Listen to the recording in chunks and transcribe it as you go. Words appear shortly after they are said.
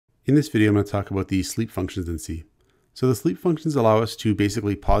In this video, I'm going to talk about the sleep functions in C. So the sleep functions allow us to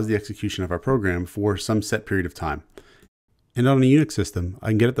basically pause the execution of our program for some set period of time. And on a Unix system, I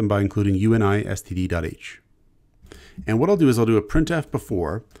can get at them by including UNI-std.h. And what I'll do is I'll do a printf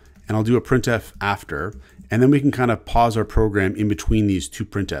before, and I'll do a printf after, and then we can kind of pause our program in between these two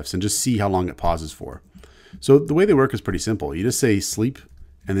printfs and just see how long it pauses for. So the way they work is pretty simple. You just say sleep,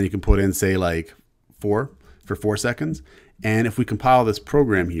 and then you can put in, say, like 4 for 4 seconds. And if we compile this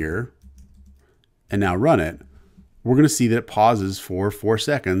program here and now run it, we're going to see that it pauses for 4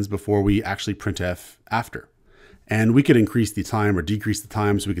 seconds before we actually printf after. And we could increase the time or decrease the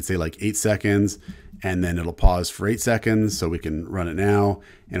time. So we could say like 8 seconds, and then it'll pause for 8 seconds. So we can run it now.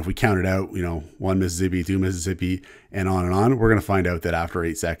 And if we count it out, 1 Mississippi, 2 Mississippi, and on, we're going to find out that after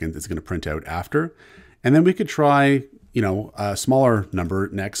 8 seconds, it's going to print out after. And then we could try, a smaller number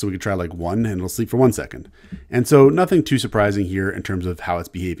next. So we could try like 1, and it'll sleep for 1 second. And so nothing too surprising here in terms of how it's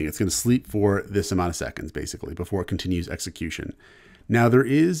behaving. It's going to sleep for this amount of seconds, basically, before it continues execution. Now, there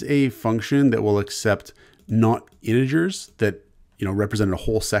is a function that will accept not integers that represent a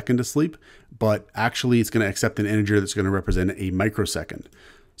whole second of sleep, but actually it's going to accept an integer that's going to represent a microsecond.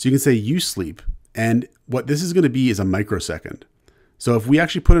 So you can say usleep, and what this is going to be is a microsecond. So if we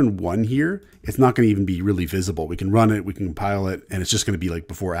actually put in 1 here, it's not going to even be really visible. We can run it, we can compile it, and it's just going to be like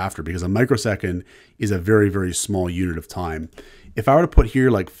before after, because a microsecond is a very, very small unit of time. If I were to put here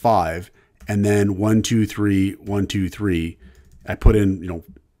like 5 and then 1, 2, 3, 1, 2, 3, I put in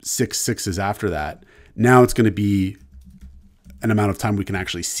 6 sixes after that. Now it's going to be an amount of time we can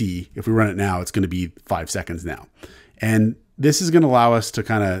actually see. If we run it now, it's going to be 5 seconds now. And this is going to allow us to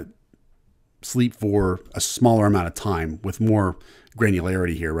kind of sleep for a smaller amount of time with more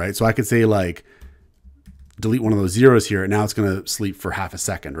granularity here, right? So I could say like delete one of those zeros here, and now it's going to sleep for half a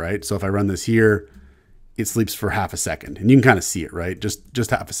second, right? So if I run this here, it sleeps for half a second, and you can kind of see it, right? Just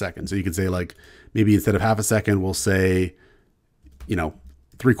half a second. So you could say like, maybe instead of half a second, we'll say,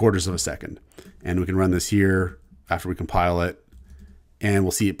 3/4 of a second, and we can run this here after we compile it, and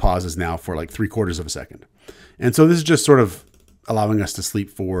we'll see it pauses now for like 3/4 of a second. And so this is just sort of allowing us to sleep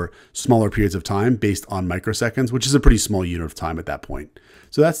for smaller periods of time based on microseconds, which is a pretty small unit of time at that point.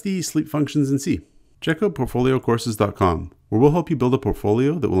 So that's the sleep functions in C. Check out portfoliocourses.com, where we'll help you build a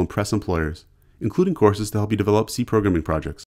portfolio that will impress employers, including courses to help you develop C programming projects.